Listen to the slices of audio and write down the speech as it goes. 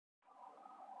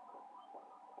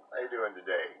How you doing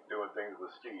today? Doing things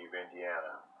with Steve,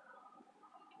 Indiana.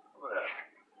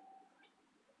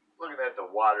 Looking at the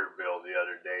water bill the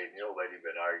other day, and the old lady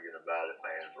been arguing about it,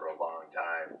 man, for a long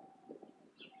time.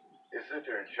 They sit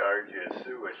there and charge you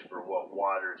sewage for what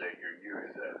water that you're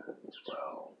using.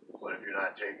 Well, what if you're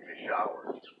not taking a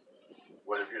shower?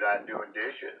 What if you're not doing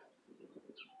dishes?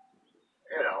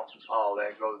 You know, all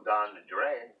that goes down the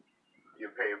drain.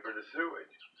 You pay for the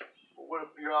sewage. But what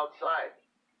if you're outside?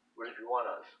 What if you want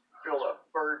to fill a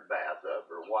bird bath up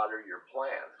or water your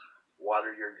plants,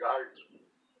 water your garden?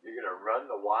 You're going to run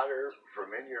the water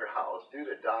from in your house to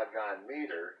the doggone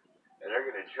meter, and they're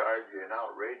going to charge you an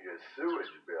outrageous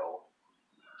sewage bill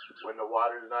when the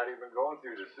water's not even going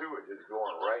through the sewage. It's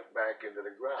going right back into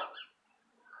the ground.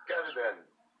 Kind of been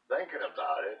thinking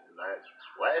about it, and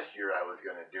last year I was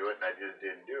going to do it, and I just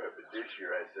didn't do it. But this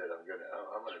year I said I'm going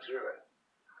to do it.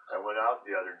 I went out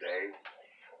the other day.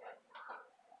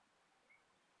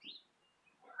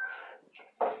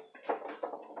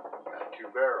 Got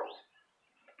 2 barrels.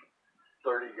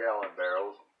 30-gallon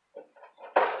barrels.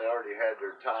 They already had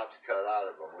their tops cut out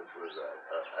of them, which was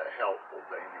a helpful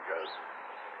thing because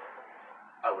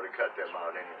I would have cut them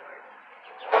out anyway.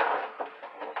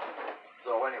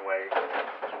 So anyway,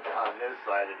 on this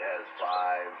side it has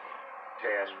 5,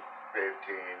 10,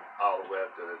 15, all the way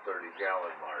up to the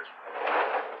 30-gallon mark.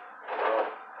 So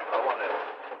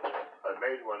I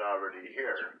made one already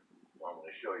here. I'm going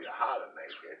to show you how to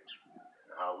make it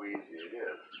and how easy it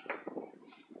is.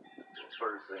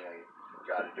 First thing I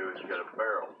got to do is get a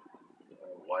barrel.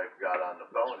 My wife got on the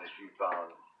phone and she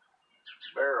found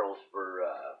barrels for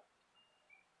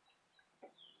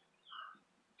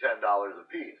 $10 a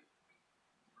piece.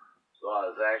 So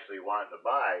I was actually wanting to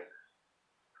buy,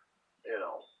 4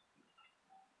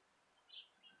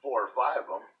 or 5 of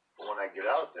them. But when I get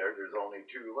out there, there's only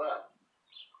 2 left.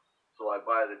 So I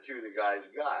buy the 2 the guys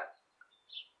got.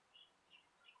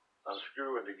 I'm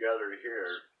screwing together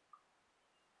here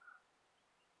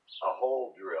a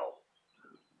hole drill.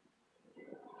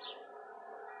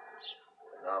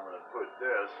 Now I'm going to put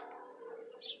this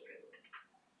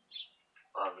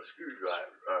on the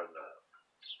screwdriver, on the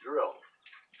drill.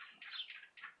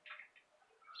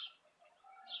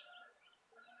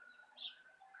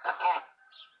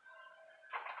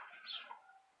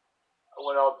 I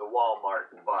went out to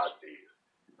Walmart and bought these.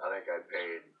 I think I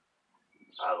paid,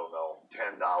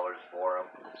 $10 for them.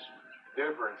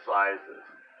 Different sizes.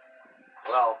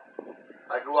 Well,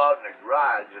 I go out in the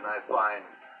garage and I find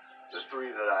the 3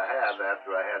 that I have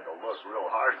after I had to look real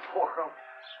hard for them.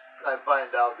 And I find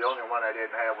out the only one I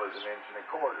didn't have was 1 1/4 inches.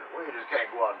 Well, you just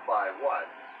can't go out and buy one.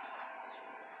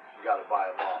 You got to buy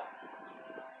them all.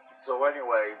 So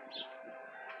anyway,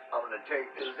 I'm going to take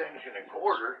this 1 1/4 inches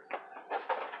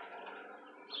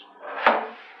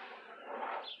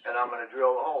and I'm going to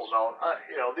drill a hole. Now,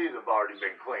 these have already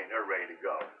been cleaned. They're ready to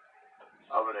go.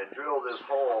 I'm going to drill this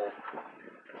hole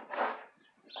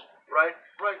right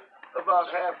about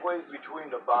halfway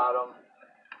between the bottom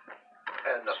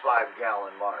and the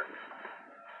 5-gallon mark.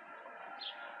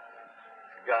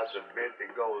 Got the bit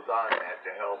that goes on that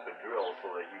to help it drill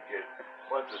so that you get,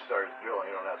 once it starts drilling,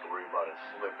 you don't have to worry about it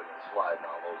slipping and sliding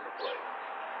all over the place.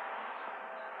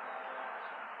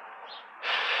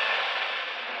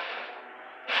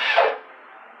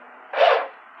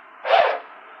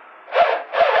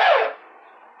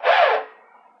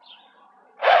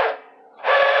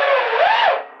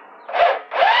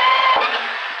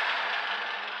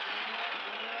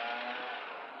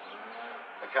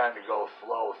 Kind of go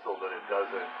slow so that it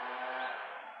doesn't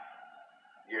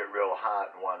get real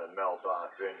hot and want to melt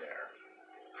off in there.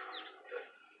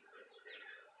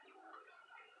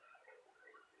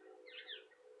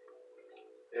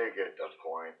 It gets to the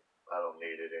point. I don't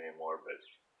need it anymore, but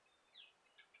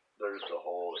there's the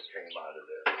hole that came out of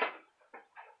this.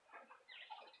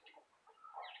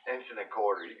 1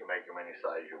 1/4 inches. You can make them any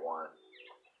size you want.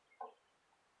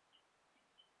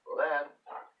 Well then,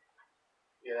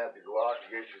 you have to go out and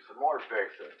get you some more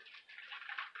fixing.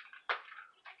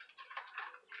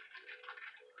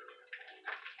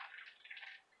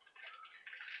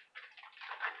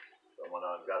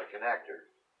 Someone got a connector.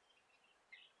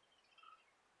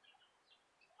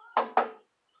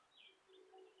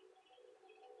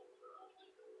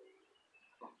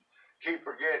 Keep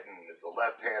forgetting it's a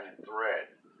left-handed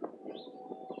thread.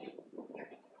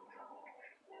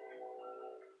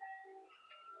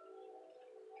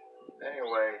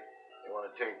 Anyway, you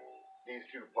want to take these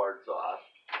 2 parts off.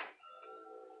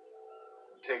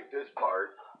 Take this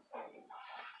part.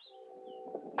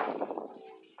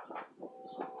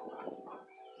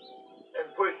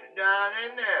 And push it down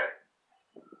in there.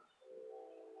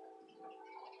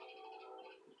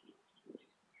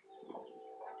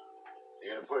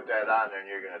 put that on there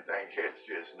and you're gonna think it's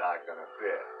just not gonna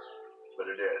fit. But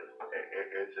it is.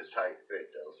 It's a tight fit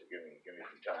though, so give me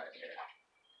some time here.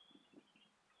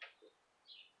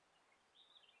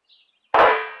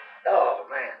 Oh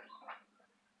man.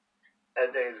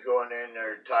 That thing's going in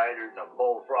there tighter than a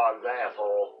bullfrog's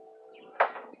asshole.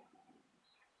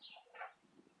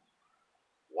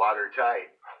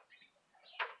 Watertight.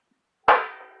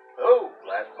 Oh,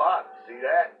 last pop. See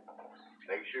that?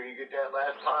 Make sure you get that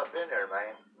last pop in there,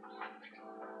 man.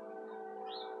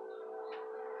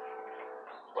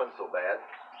 Wasn't so bad.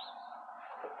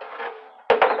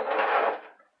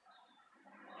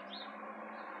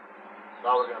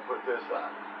 Now we're gonna put this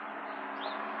on.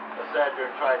 I sat there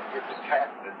and tried to get this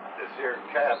here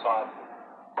cap off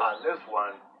on this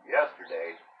one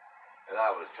yesterday, and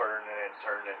I was turning it,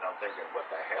 and I'm thinking, what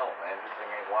the hell, man? This thing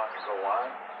ain't wanting to go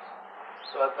on.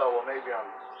 So I thought, well, maybe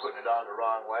I'm putting it on the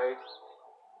wrong way.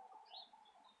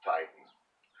 Tighten.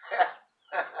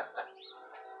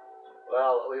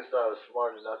 Well, at least I was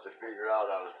smart enough to figure out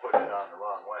I was putting it on the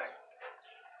wrong way.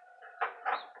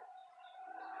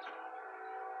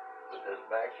 Put this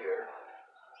back here.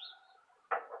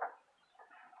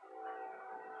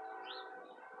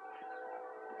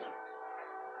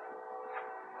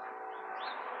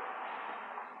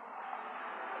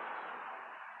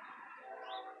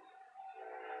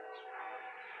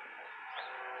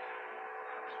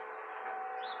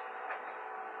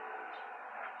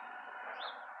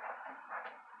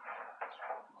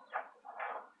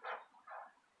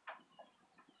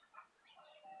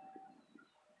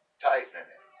 Tightening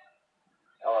it.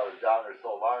 Hell, I was down there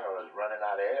so long I was running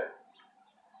out of air.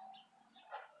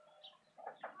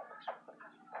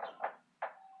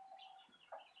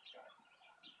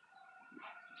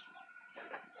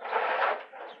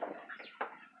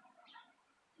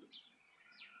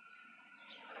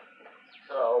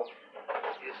 So,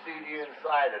 you see the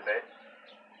inside of it.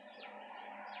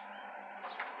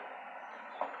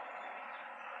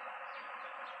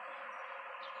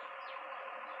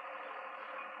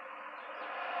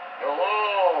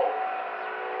 Hello!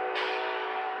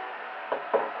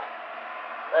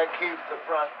 That keeps the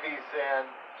front piece in,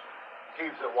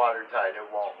 keeps it watertight, it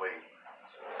won't leak.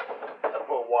 I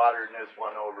put water in this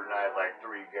one overnight, like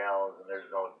 3 gallons, and there's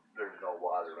no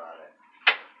water on it.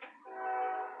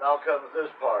 Now comes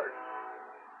this part.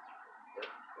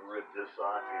 Let's rip this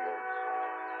off here.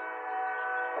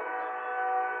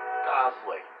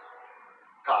 Costly.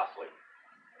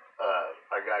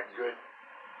 I got good,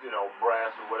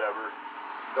 brass or whatever.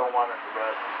 Don't want it to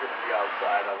rust. It's going to be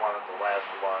outside. I want it to last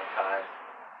a long time.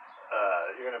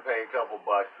 You're going to pay a couple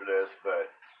bucks for this,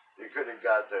 but you could have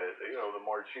got the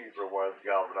more cheaper ones,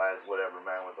 galvanized, whatever,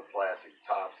 man, with the plastic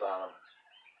tops on them.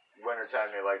 Wintertime,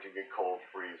 they like to get cold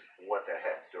freeze. What the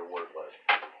heck? They're worthless.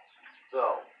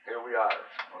 So, here we are.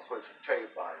 I'll put some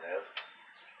tape on this.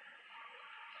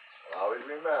 And always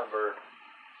remember,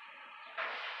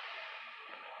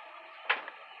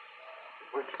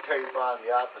 put your tape on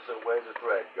the opposite way the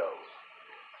thread goes.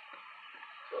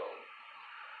 So,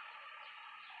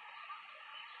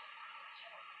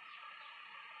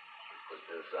 put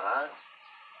this on.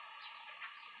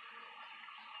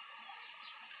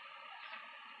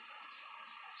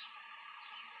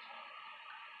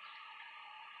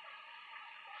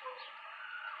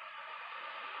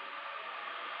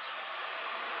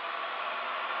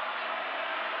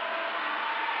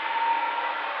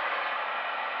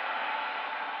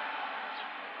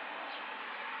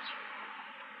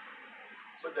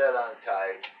 Put that on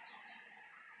tight.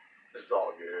 It's all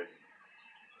good.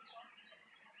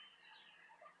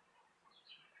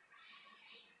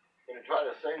 Gonna try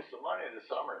to save some money this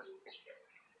summer.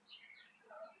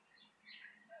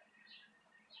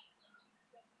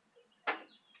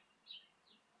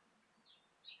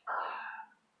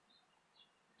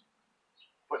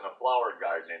 Putting a flower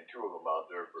garden in, 2 of them out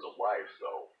there for the wife,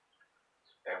 so.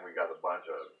 And we got a bunch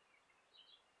of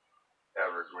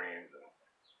evergreens and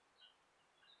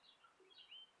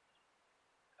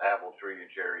apple tree,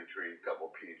 cherry tree, a couple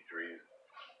peach trees.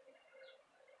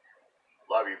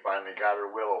 Lovey finally got her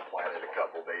willow planted a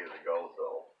couple days ago,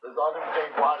 so this is all going to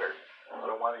take water. I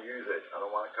don't want to use it. I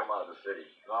don't want to come out of the city.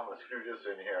 So I'm going to screw this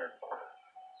in here.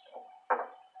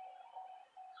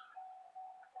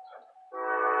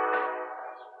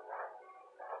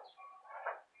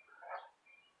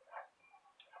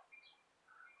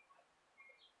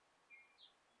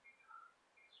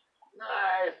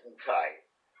 Nice and tight.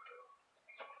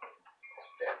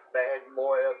 That bad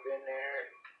boy up in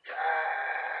there.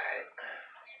 Tight.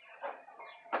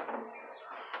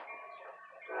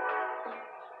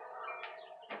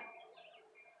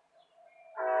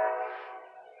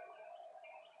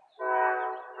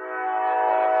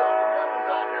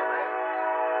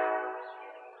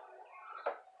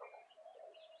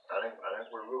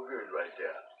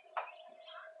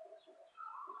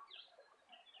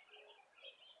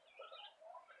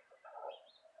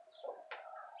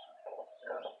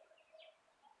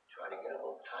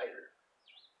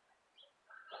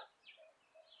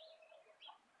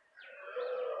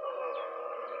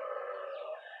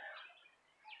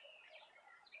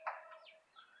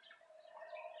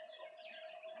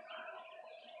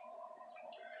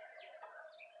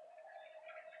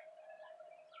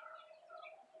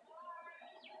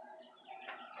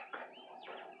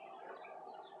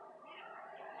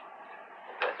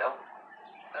 Yep.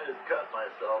 I just cut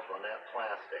myself on that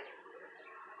plastic.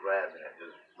 Grabbing it,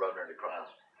 just rubbing it across.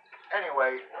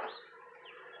 Anyway,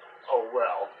 oh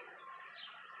well.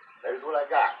 There's what I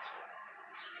got.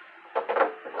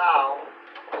 Now,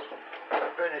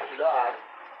 to finish it off,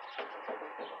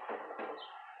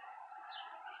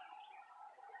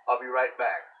 I'll be right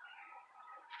back.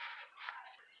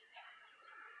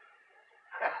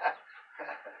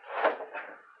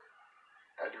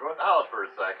 Had to go in the house for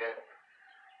a second.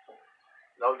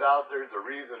 No doubt there's a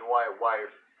reason why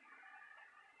wife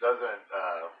doesn't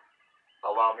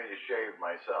allow me to shave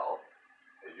myself.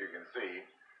 As you can see,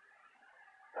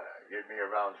 get me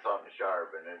around something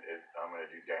sharp and I'm going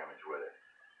to do damage with it.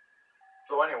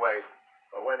 So anyway,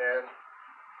 I went in,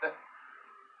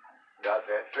 got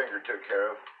that finger took care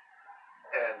of,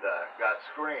 and got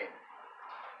screened.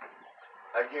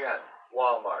 Again,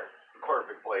 Walmart,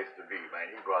 perfect place to be,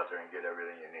 man. You go out there and get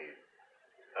everything you need,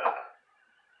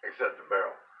 except the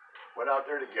barrel. Went out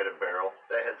there to get a barrel.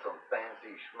 They had some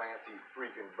fancy schmancy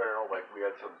freaking barrel, like we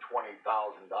had some $20,000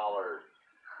 yard,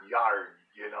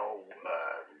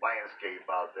 landscape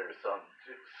out there, some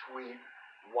sweet.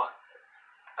 What?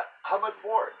 How much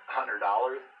for it? $100?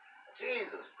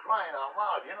 Jesus, crying out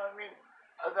loud! You know what I mean?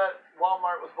 I thought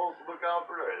Walmart was supposed to look out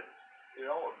for it.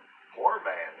 A poor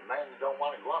man, the man who don't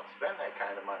want to go out and spend that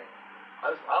kind of money.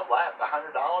 I laughed.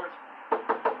 $100?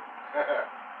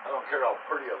 I don't care how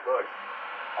pretty it looks.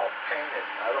 I'll paint it.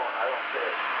 I don't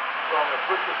care. So I'm gonna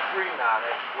put the screen on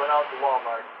it. Went out to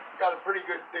Walmart. Got a pretty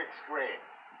good thick screen.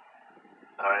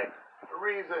 All right. The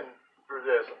reason for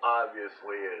this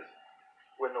obviously is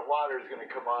when the water is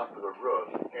gonna come off of the roof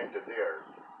into there.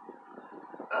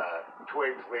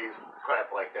 Twigs, leaves,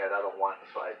 crap like that. I don't want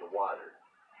inside the water.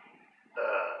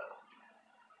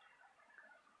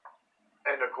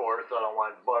 And of course, I don't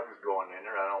want bugs going in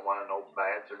there. I don't want no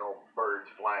bats or no birds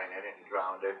flying in it and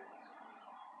drowned it.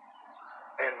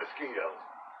 And mosquitoes.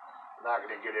 I'm not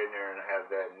going to get in there and have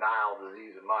that Nile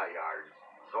disease in my yard.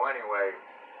 So anyway,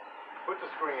 put the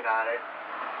screen on it.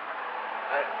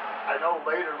 I know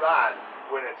later on,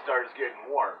 when it starts getting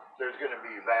warm, there's going to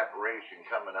be evaporation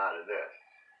coming out of this.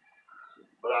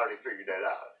 But I already figured that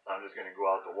out. I'm just going to go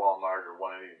out to Walmart or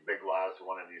one of these big lots or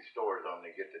one of these stores. I'm going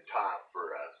to get the top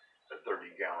for a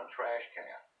 30-gallon trash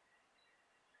can.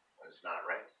 When it's not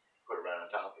raining, put it right on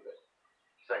top of it.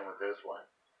 Same with this one.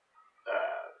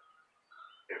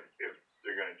 If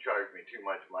they're going to charge me too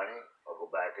much money, I'll go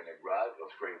back in the garage, I'll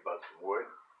scrape up some wood,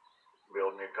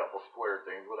 build me a couple square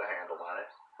things with a handle on it,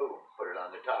 boom, put it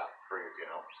on the top for you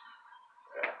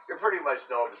pretty much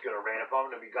know if it's going to rain. If I'm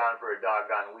going to be gone for a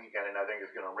doggone weekend and I think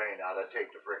it's going to rain out, I take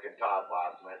the frickin' top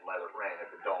off and let it rain. If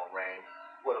it don't rain,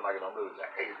 what am I going to lose? An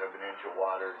eighth of an inch of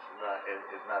water?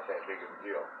 It's not that big of a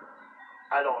deal.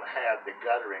 I don't have the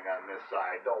guttering on this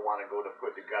side. Don't want to go to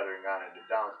put the guttering on in the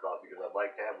downspout because I'd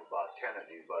like to have about 10 of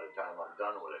these by the time I'm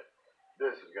done with it.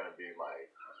 This is going to be my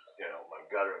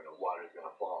guttering. The water's going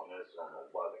to fall on this and I'm going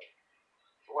to love it.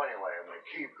 So anyway, I'm going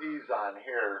to keep these on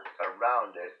here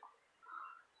around it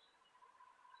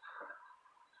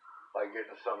by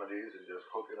getting some of these and just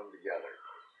hooking them together.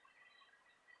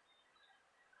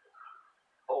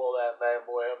 Pull that bad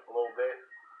boy up a little bit.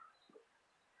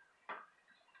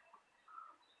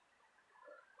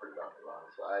 Put it on the wrong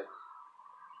side.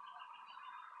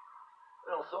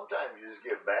 Sometimes you just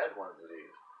get bad ones of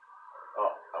these.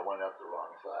 Oh, I went up the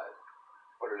wrong side.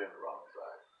 Put it in the wrong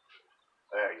side.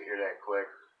 There, you hear that click?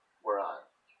 We're on.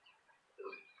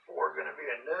 Is 4 going to be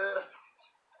enough?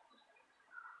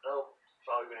 Nope.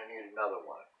 Probably going to need another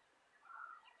one.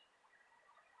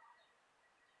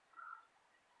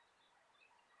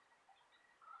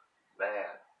 Man,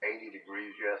 80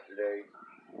 degrees yesterday.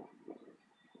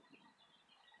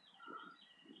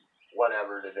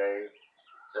 Whatever today.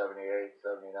 78,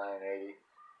 79, 80.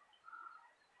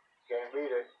 Can't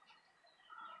beat it.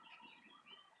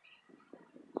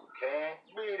 Can't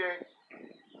beat it.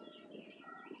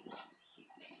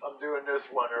 I'm doing this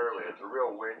one early. It's a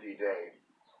real windy day.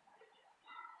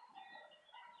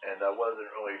 And I wasn't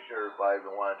really sure if I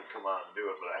even wanted to come out and do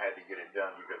it, but I had to get it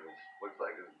done because it looks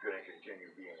like it's going to continue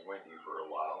being windy for a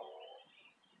while.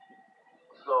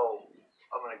 So,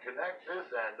 I'm going to connect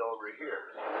this end over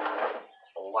here,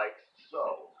 like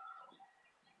so.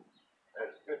 And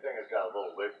it's a good thing it's got a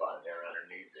little lip on there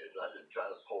underneath it. I just try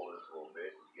to pull this a little bit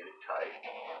and get it tight.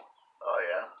 Oh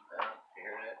yeah, you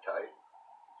hearing that tight?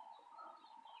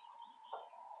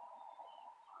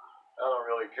 I don't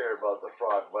really care about the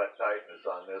frog butt tightness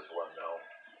on this one though.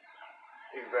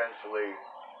 Eventually,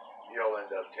 you'll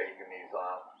end up taking these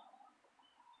off.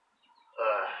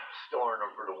 Storing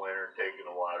them for the winter, taking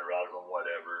the water out of them,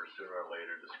 whatever. Sooner or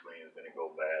later, the screen is going to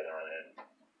go bad on it.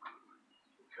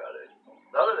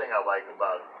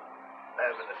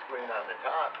 on the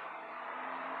top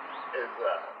is,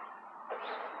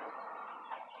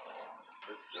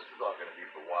 this is all going to be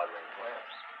for watering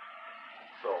plants.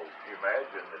 So you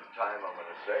imagine the time I'm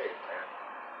going to save, man,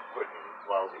 putting,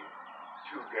 well, the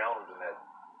 2 gallons in that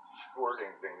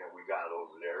squirting thing that we got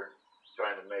over there,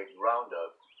 trying to make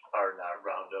Roundup, or not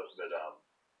Roundup, but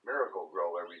Miracle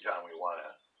Grow every time we want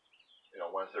to,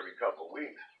 once every couple of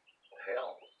weeks.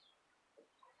 Hell.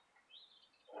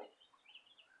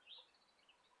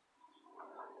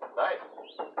 Nice.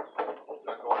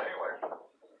 Not going anywhere.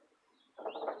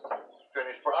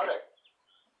 Finished product.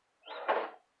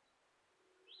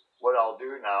 What I'll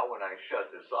do now when I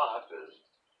shut this off is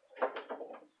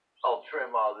I'll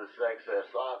trim all this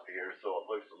excess off here so it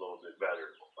looks a little bit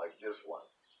better, like this one.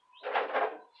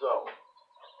 So,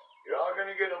 you're all going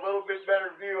to get a little bit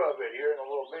better view of it here in a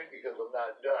little bit because I'm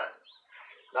not done.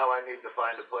 Now I need to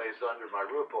find a place under my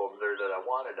roof over there that I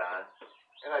want it on.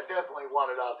 And I definitely want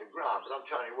it off the ground, but I'm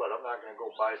telling you what, I'm not going to go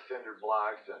buy cinder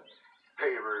blocks and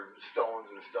paver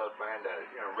stones and stuff, man, to,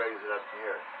 raise it up in the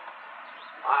air.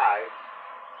 I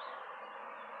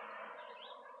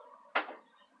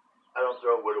don't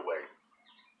throw wood away.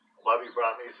 Lovey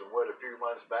brought me some wood a few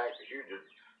months back, and she was just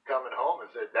coming home and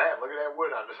said, "Damn, look at that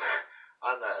wood on the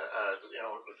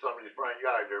somebody's front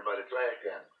yard there by the trash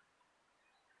can."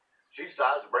 She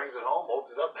stops, brings it home,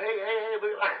 opens it up. Hey,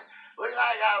 look at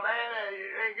that guy, man. You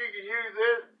think you can use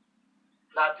this?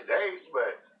 Not today,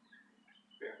 but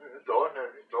throw it in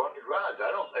the garage.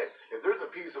 I don't think, if there's a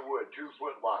piece of wood 2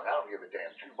 foot long, I don't give a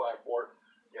damn, 2x4,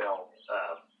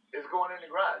 it's going in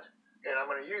the garage, and I'm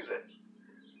going to use it.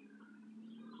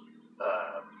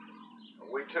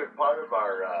 We took part of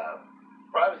our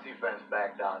privacy fence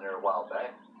back down there a while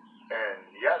back, and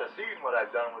you had to see what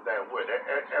I've done with that wood.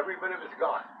 Every bit of it's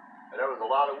gone. And there was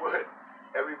a lot of wood.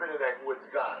 Every bit of that wood's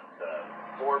gone.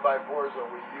 4x4s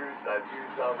that I've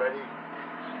used already.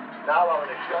 Now I'm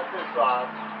going to shut this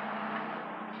off,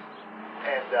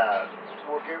 and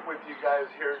we'll get with you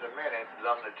guys here in a minute, because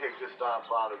I'm going to take this stuff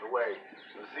out of the way.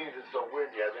 The scenes it's so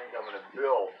windy, I think I'm going to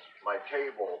build my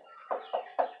table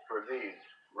for these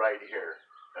right here.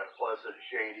 And plus it's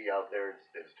shady out there,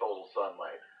 it's total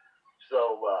sunlight.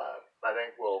 So I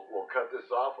think we'll cut this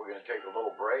off. We're going to take a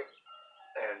little break.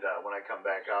 And when I come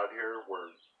back out here,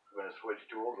 we're going to switch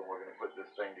tools and we're going to put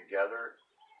this thing together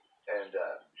and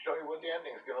show you what the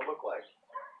ending is going to look like.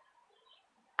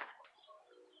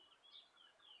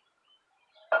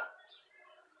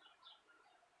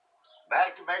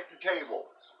 Back to make the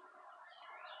table.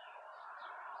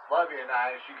 Lovey and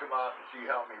I, she come out and she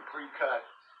helped me pre-cut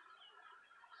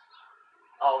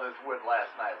all this wood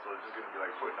last night, so it's just going to be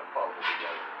like putting a puzzle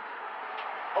together.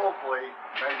 Hopefully,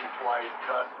 maybe twice,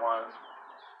 cut once.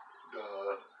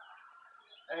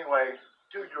 Anyway,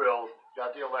 2 drills.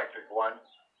 Got the electric one.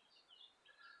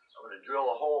 I'm going to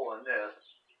drill a hole in this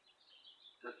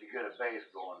just to get a base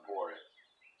going for it.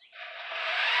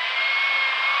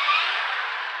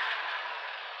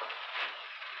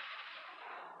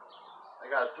 I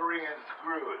got 3-inch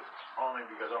screws, only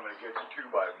because I'm going to get the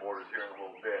 2x4s here in a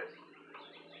little bit.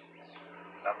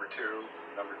 Number 2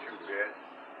 bit.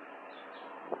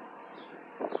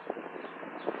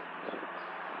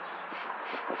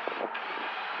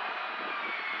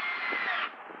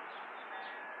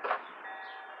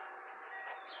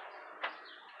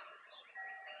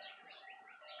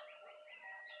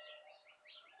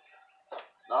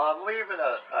 Now I'm leaving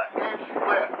an inch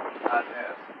lip on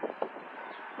this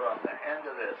from the end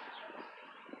of this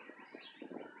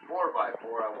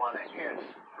 4x4. I want an inch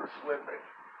for slipping.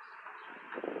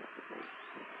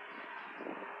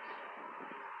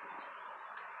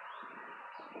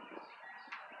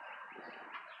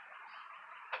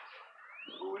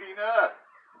 Booty nut.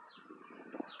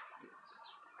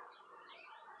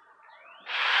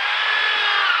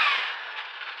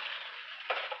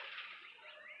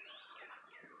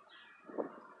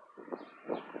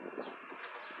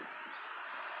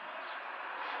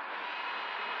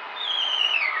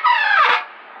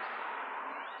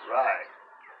 Right.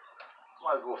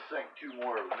 Might as well sink 2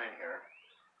 more of them in here.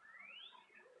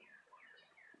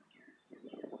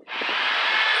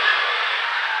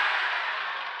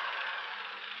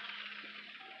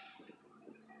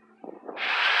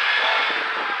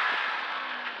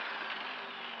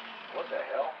 What the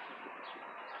hell?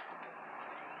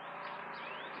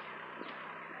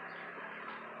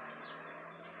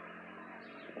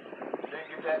 Didn't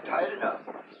get that tight enough.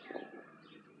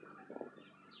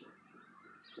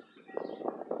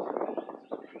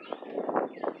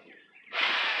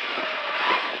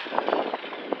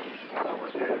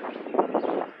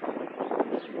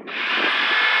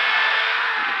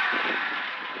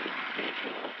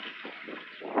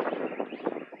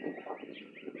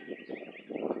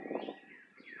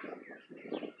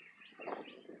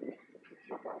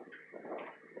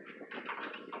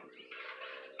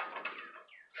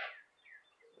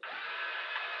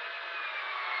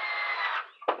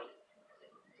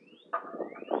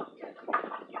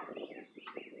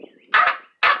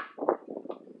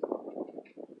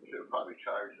 we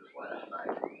charged this last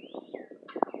night.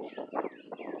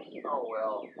 Oh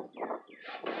well.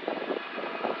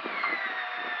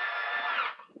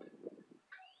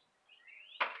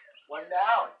 One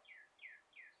down.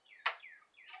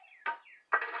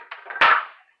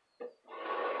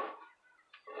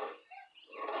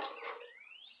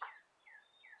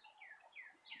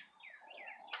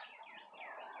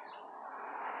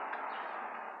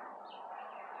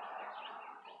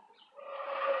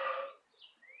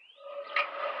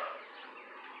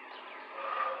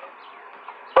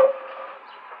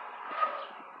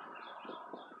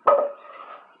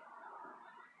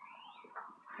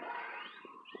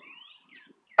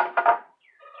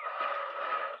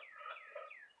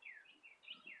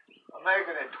 I'm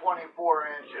making it 24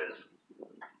 inches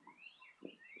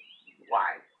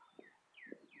wide.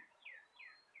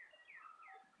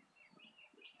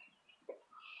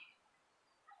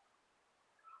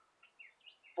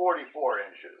 44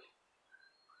 inches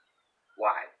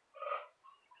wide.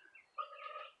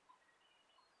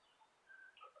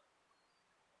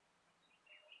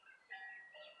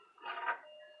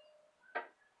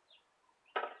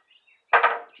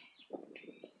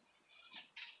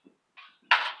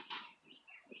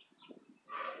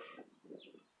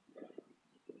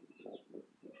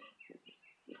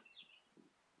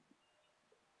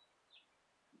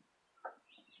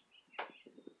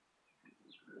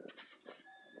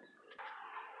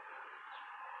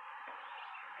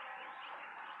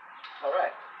 All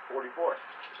right, 44.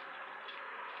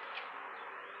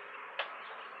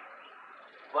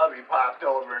 Lovey popped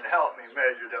over and helped me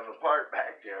measure them apart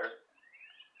back there.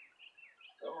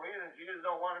 Some reason she just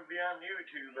don't want to be on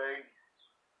YouTube, eh?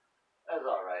 That's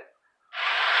all right.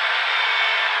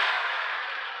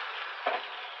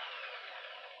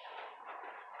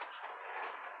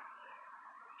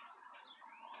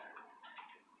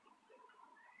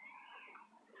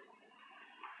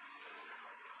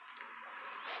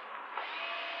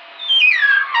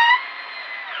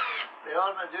 You know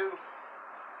what I'm going to do?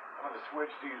 I'm going to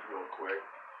switch these real quick.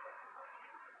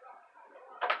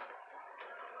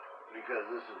 Because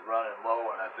this is running low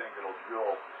and I think it'll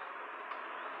drill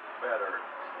better.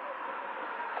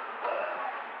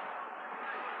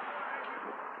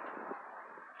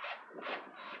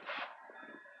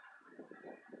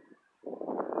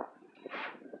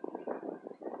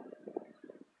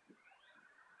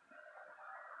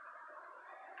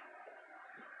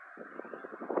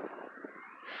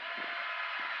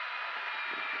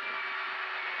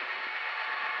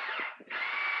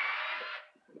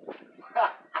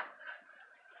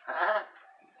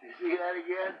 You see that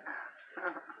again?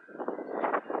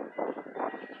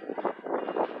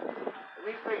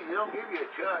 These things, they don't give you a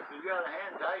chuck. You got to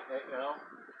hand tighten it, you know.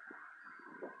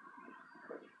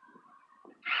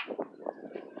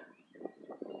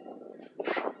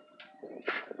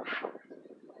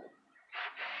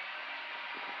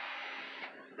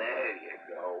 There you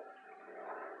go.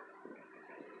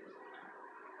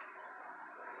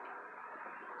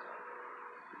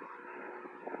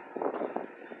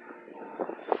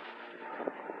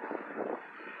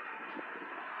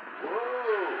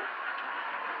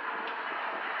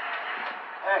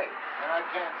 Hey, and I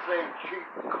can't say cheap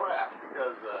crap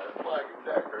because Black &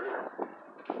 Decker,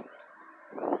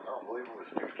 I don't believe it was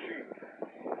too cheap.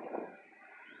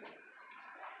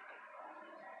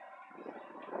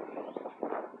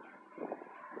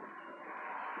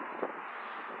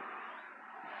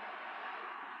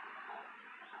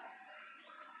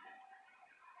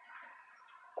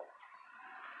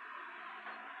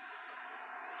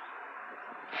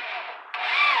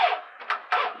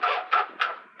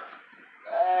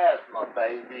 That's my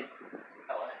baby.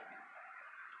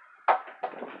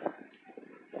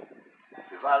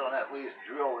 If I don't at least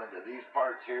drill into these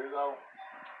parts here, though,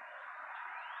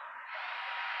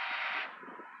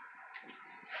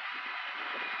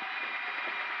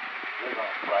 they're gonna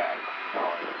crack. You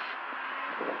know,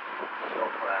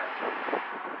 they'll crack.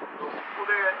 They'll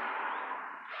split.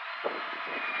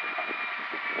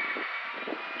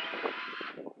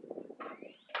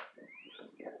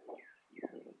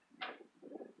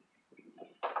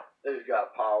 This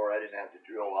got power. I didn't have to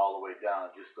drill all the way down,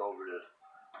 just over to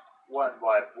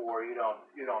 1x4. You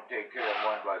don't take care of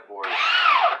 1x4.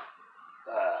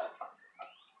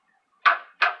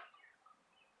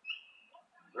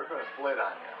 They're gonna split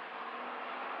on you.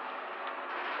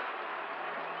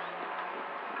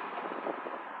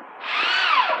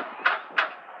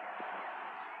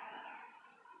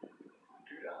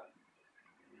 Two down.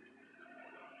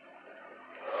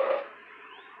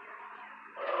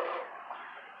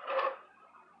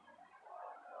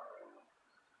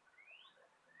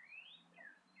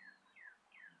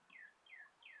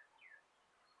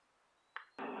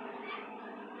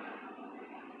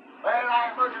 I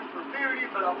ain't looking for beauty,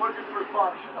 but I'm looking for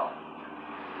functional.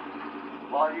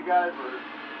 While you guys were,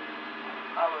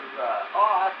 I was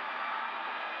off,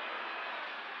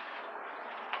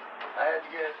 I had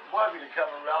to get Bobby to come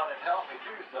around and help me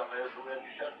do some of this, and then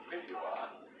shut the video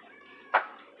off.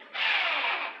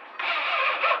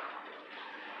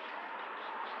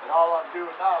 And all I'm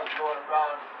doing now is going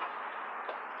around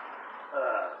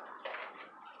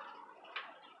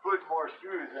putting more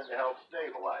screws in to help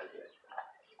stabilize it.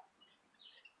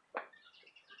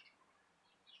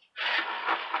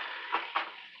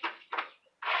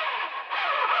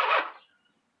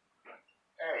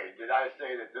 Hey, did I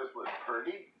say that this was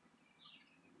pretty?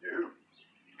 No.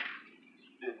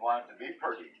 Didn't want it to be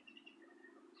pretty.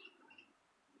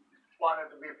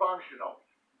 Wanted it to be functional.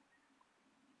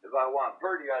 If I want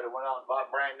pretty, I'd have went out and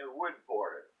bought brand new wood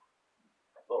for it.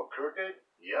 A little crooked?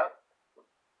 Yep.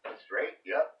 Straight?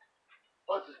 Yep.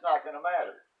 Plus, it's not going to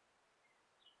matter.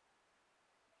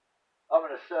 I'm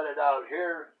going to set it out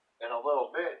here in a little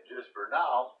bit, just for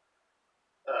now.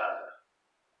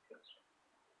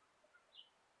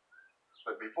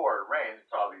 But before it rains,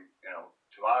 probably,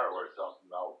 tomorrow or something,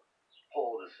 I'll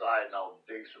pull it aside and I'll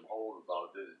dig some holes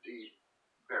about this deep,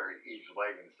 bury each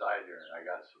leg inside there, and I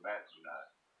got cement in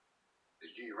the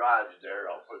garage there.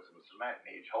 I'll put some cement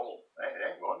in each hole. It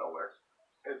ain't going nowhere.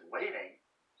 It's leaning,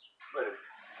 but it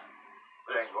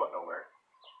ain't going nowhere.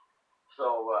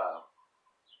 So,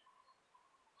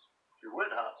 if you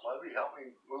would, Levy, help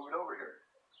me move it over here.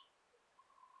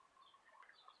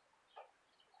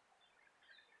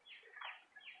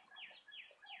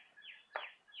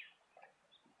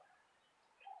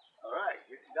 All right,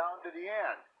 get you down to the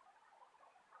end.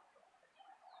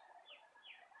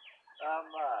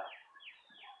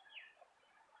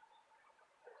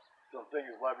 Some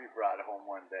things Levy brought home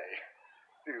one day.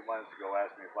 A few months ago,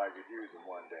 asked me if I could use them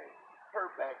one day.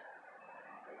 Perfect.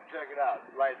 Check it out.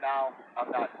 Right now,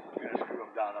 I'm not going to screw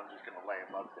them down. I'm just going to lay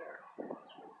them up there.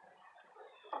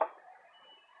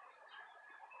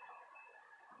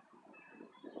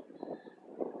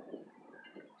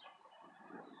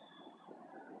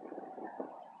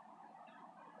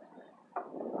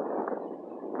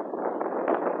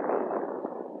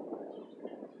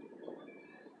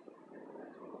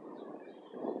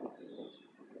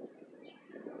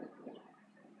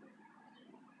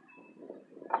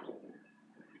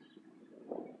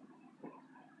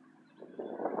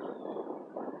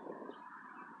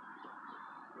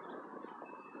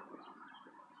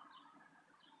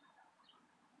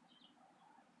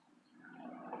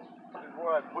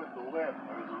 Before I put the lip,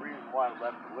 there's a reason why I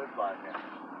left the lip on there.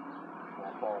 It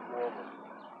won't fall forward.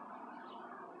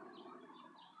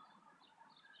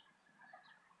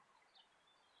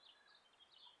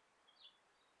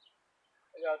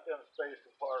 I got them spaced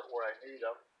apart where I need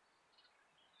them.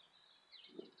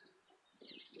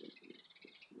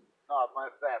 My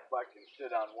fat butt can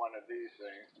sit on one of these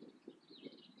things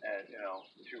at,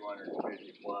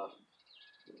 250 plus.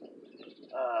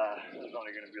 There's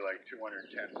only going to be like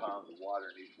 210 pounds of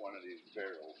water in each one of these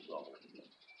barrels, so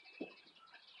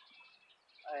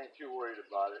I ain't too worried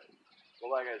about it.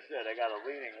 But like I said, I got a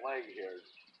leaning leg here.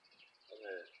 I'm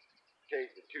going to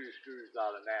take the two screws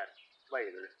out of that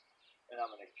later, and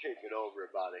I'm going to kick it over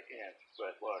about an inch.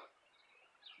 But look,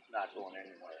 it's not going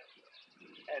anywhere.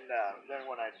 And then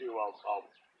when I do,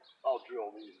 I'll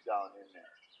drill these down in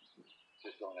there.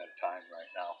 Just don't have time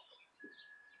right now.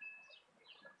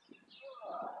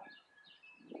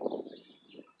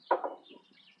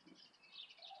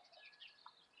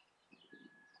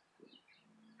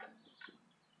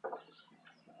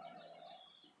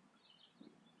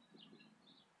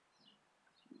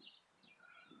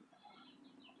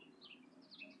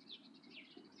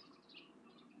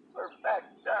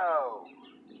 Perfecto!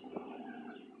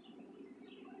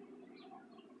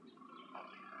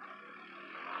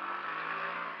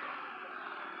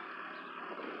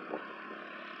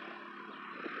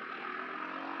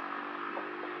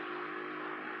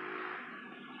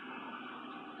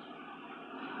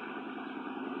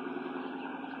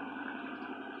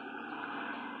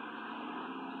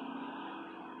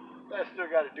 I still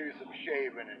got to do some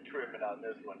shaving and trimming on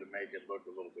this one to make it look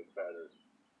a little bit better.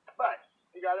 But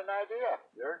you got an idea.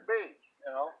 There it be.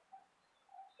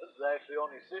 This is actually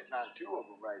only sitting on two of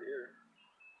them right here.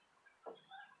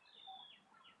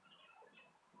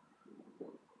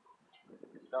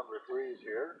 Number 3 is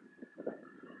here.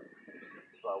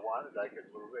 If I wanted, I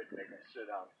could move it and make them sit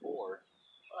on 4.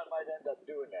 I might end up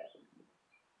doing that.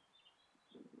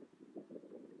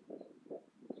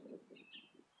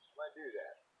 Might do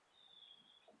that.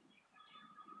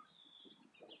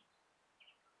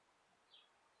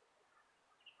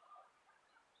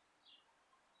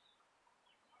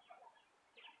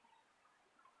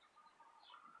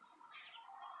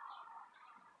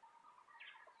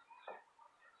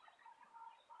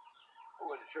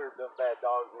 sure if them bad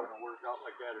dogs were going to work out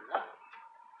like that or not.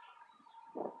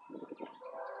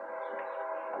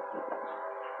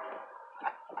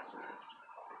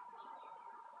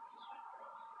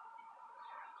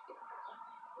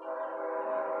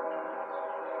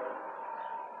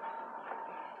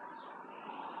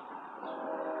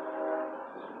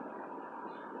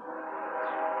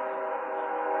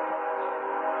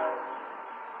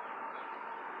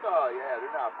 Oh yeah,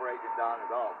 they're not breaking down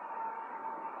at all.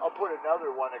 I'll put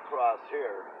another one across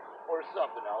here, or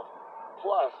something else.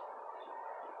 Plus,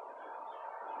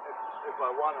 if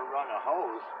I want to run a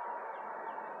hose,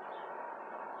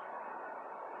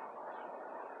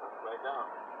 right now,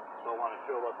 if I want to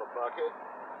fill up a bucket,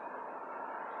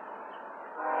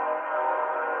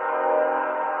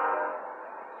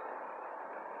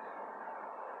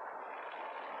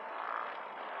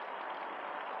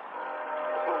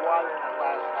 I put water in it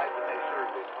last night to make sure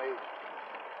it didn't leak.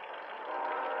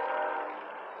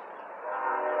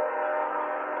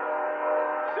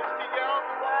 60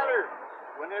 gallons of water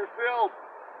when they're filled.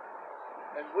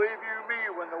 And believe you me,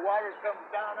 when the water comes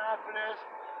down after this,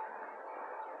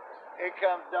 it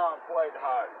comes down quite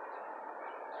hard.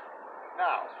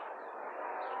 Now,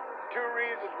 two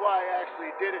reasons why I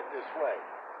actually did it this way.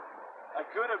 I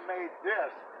could have made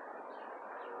this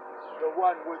the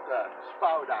one with the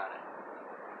spout on it.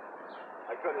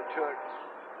 I could have took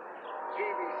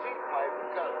PVC pipe and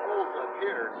cut holes up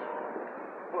here,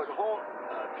 put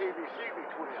PVC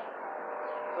between them,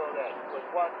 so that when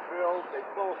one fills, they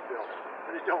both fill.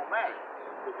 But it don't matter,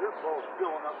 because they're both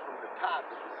filling up from the top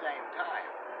at the same time.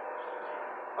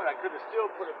 But I could have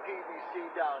still put a PVC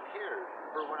down here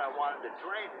for when I wanted to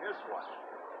drain this one.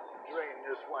 Drain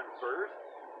this one first.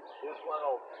 This one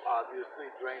will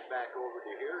obviously drain back over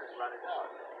to here and run it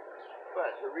out.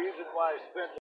 But the reason why I spent